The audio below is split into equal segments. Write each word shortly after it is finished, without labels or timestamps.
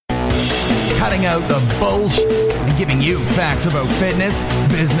cutting out the bullshit and giving you facts about fitness,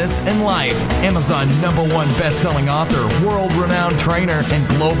 business, and life. Amazon #1 best-selling author, world-renowned trainer, and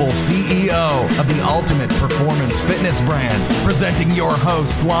global CEO of the ultimate performance fitness brand. Presenting your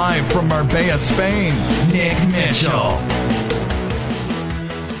host live from Marbella, Spain, Nick Mitchell.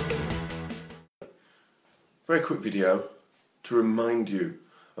 Very quick video to remind you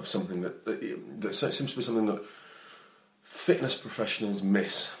of something that seems to be something that fitness professionals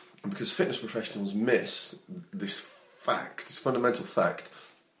miss. And because fitness professionals miss this fact, this fundamental fact,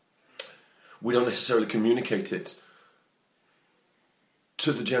 we don't necessarily communicate it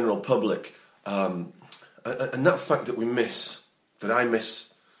to the general public. And that fact that we miss, that I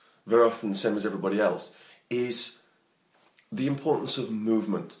miss very often, the same as everybody else, is the importance of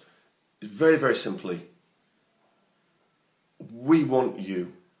movement. Very, very simply, we want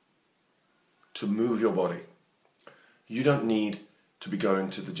you to move your body. You don't need to be going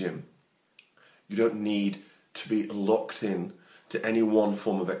to the gym. You don't need to be locked in to any one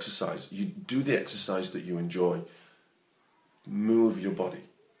form of exercise. You do the exercise that you enjoy. Move your body.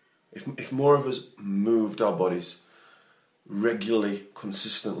 If more of us moved our bodies regularly,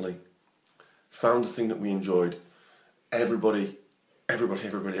 consistently, found the thing that we enjoyed, everybody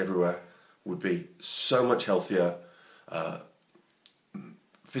everywhere would be so much healthier,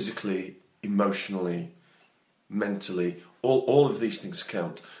 physically, emotionally, mentally. All of these things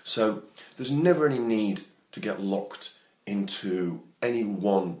count. So there's never any need to get locked into any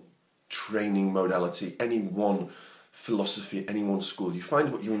one training modality, any one philosophy, any one school. You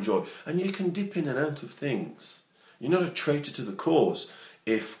find what you enjoy, and you can dip in and out of things. You're not a traitor to the cause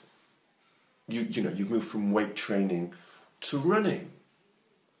if you've moved from weight training to running.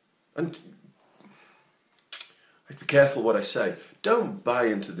 And I have to be careful what I say. Don't buy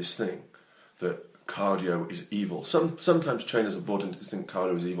into this thing that cardio is evil. Sometimes trainers have bought into this thing that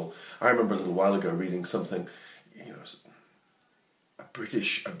cardio is evil. I remember a little while ago reading something, a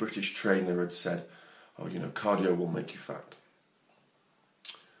British trainer had said, cardio will make you fat.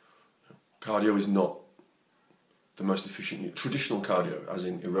 Cardio is not the most efficient. Traditional cardio, as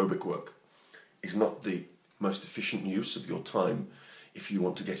in aerobic work, is not the most efficient use of your time if you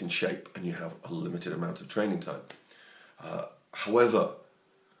want to get in shape and you have a limited amount of training time. However,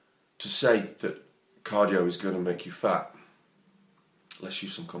 to say that cardio is going to make you fat, let's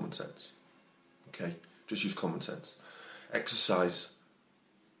use some common sense. Okay? Just use common sense. Exercise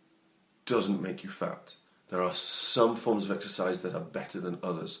doesn't make you fat. There are some forms of exercise that are better than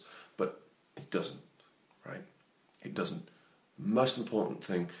others, but it doesn't, right? It doesn't. Most important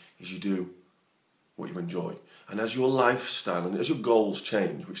thing is you do what you enjoy. And as your lifestyle and as your goals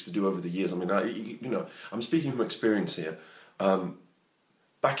change, which they do over the years, I'm speaking from experience here.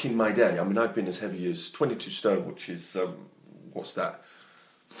 Back in my day, I've been as heavy as 22 stone, which is, what's that?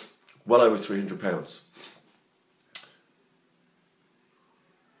 Well over 300 pounds.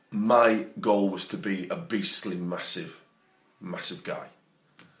 My goal was to be a beastly, massive guy.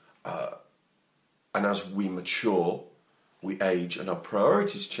 And as we mature, we age and our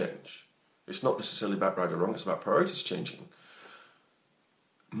priorities change. It's not necessarily about right or wrong, it's about priorities changing.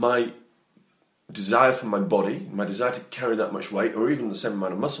 My desire for my body, my desire to carry that much weight, or even the same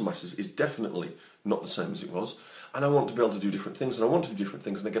amount of muscle mass is definitely not the same as it was. And I want to be able to do different things, and I want to do different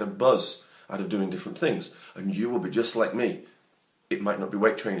things, and I get a buzz out of doing different things. And you will be just like me. It might not be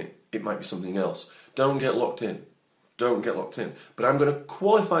weight training. It might be something else. Don't get locked in. Don't get locked in. But I'm going to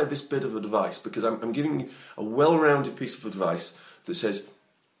qualify this bit of advice because I'm giving you a well-rounded piece of advice that says,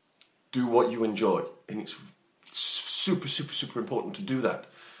 do what you enjoy. And it's super, super, super important to do that.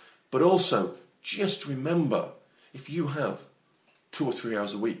 But also, just remember, if you have 2 or 3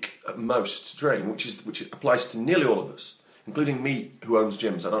 hours a week at most to train, which applies to nearly all of us, including me who owns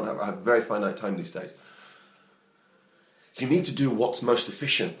gyms, I have very finite time these days. You need to do what's most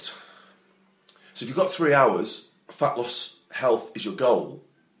efficient. So if you've got 3 hours, fat loss, health is your goal.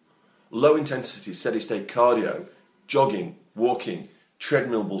 Low intensity, steady state cardio, jogging, walking,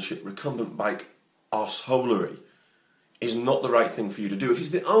 treadmill bullshit, recumbent bike arseholery is not the right thing for you to do. If it's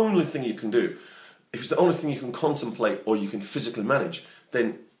the only thing you can do, if it's the only thing you can contemplate or you can physically manage,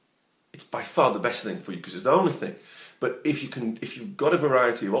 then it's by far the best thing for you because it's the only thing. But if you've got a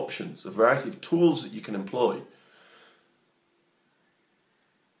variety of options, a variety of tools that you can employ,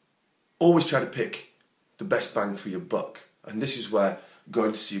 always try to pick the best bang for your buck. And this is where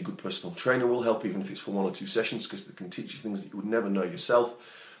going to see a good personal trainer will help, even if it's for 1 or 2 sessions, because they can teach you things that you would never know yourself.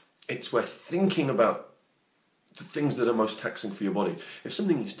 It's where thinking about the things that are most taxing for your body. If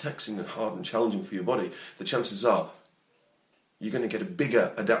something is taxing and hard and challenging for your body, the chances are you're going to get a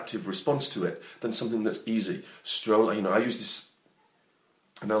bigger adaptive response to it than something that's easy. I use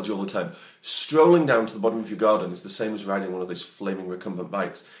analogy all the time. Strolling down to the bottom of your garden is the same as riding one of these flaming recumbent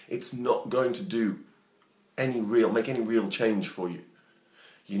bikes. It's not going to make any real change for you.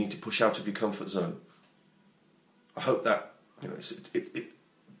 You need to push out of your comfort zone. I hope that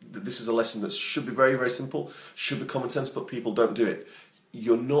this is a lesson that should be very, very simple, should be common sense, but people don't do it.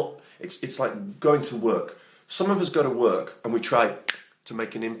 It's like going to work. Some of us go to work and we try to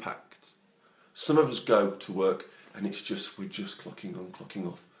make an impact. Some of us go to work and we're just clocking on, clocking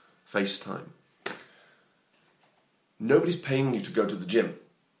off. FaceTime. Nobody's paying you to go to the gym.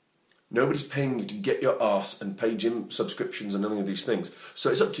 Nobody's paying you to get your arse and pay gym subscriptions and any of these things. So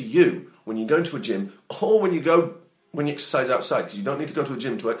it's up to you when you go into a gym or when you exercise outside, because you don't need to go to a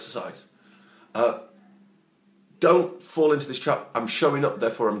gym to exercise. Don't fall into this trap. I'm showing up,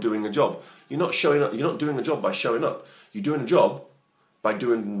 therefore I'm doing a job. You're not showing up. You're not doing a job by showing up. You're doing a job by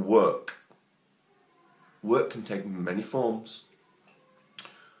doing work. Work can take many forms.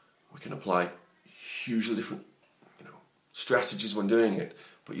 We can apply hugely different, strategies when doing it,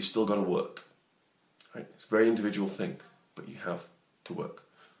 but you still got to work. Right? It's a very individual thing, but you have to work.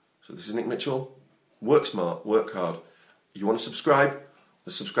 So this is Nick Mitchell. Work smart, work hard. You want to subscribe?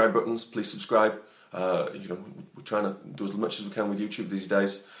 The subscribe buttons. Please subscribe. We're trying to do as much as we can with YouTube these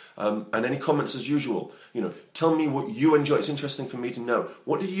days. And any comments as usual. Tell me what you enjoy. It's interesting for me to know.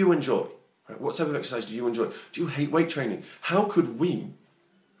 What do you enjoy? Right? What type of exercise do you enjoy? Do you hate weight training? How could we?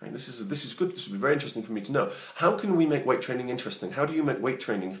 Right? This is good. This would be very interesting for me to know. How can we make weight training interesting? How do you make weight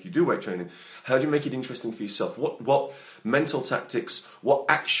training, if you do weight training, how do you make it interesting for yourself? What mental tactics, what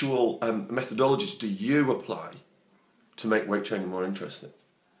actual methodologies do you apply to make weight training more interesting?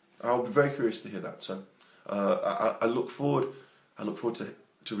 I'll be very curious to hear that. So I look forward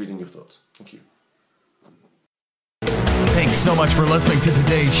to reading your thoughts. Thank you. Thanks so much for listening to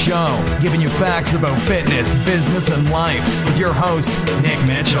today's show, giving you facts about fitness, business, and life with your host, Nick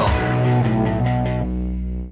Mitchell.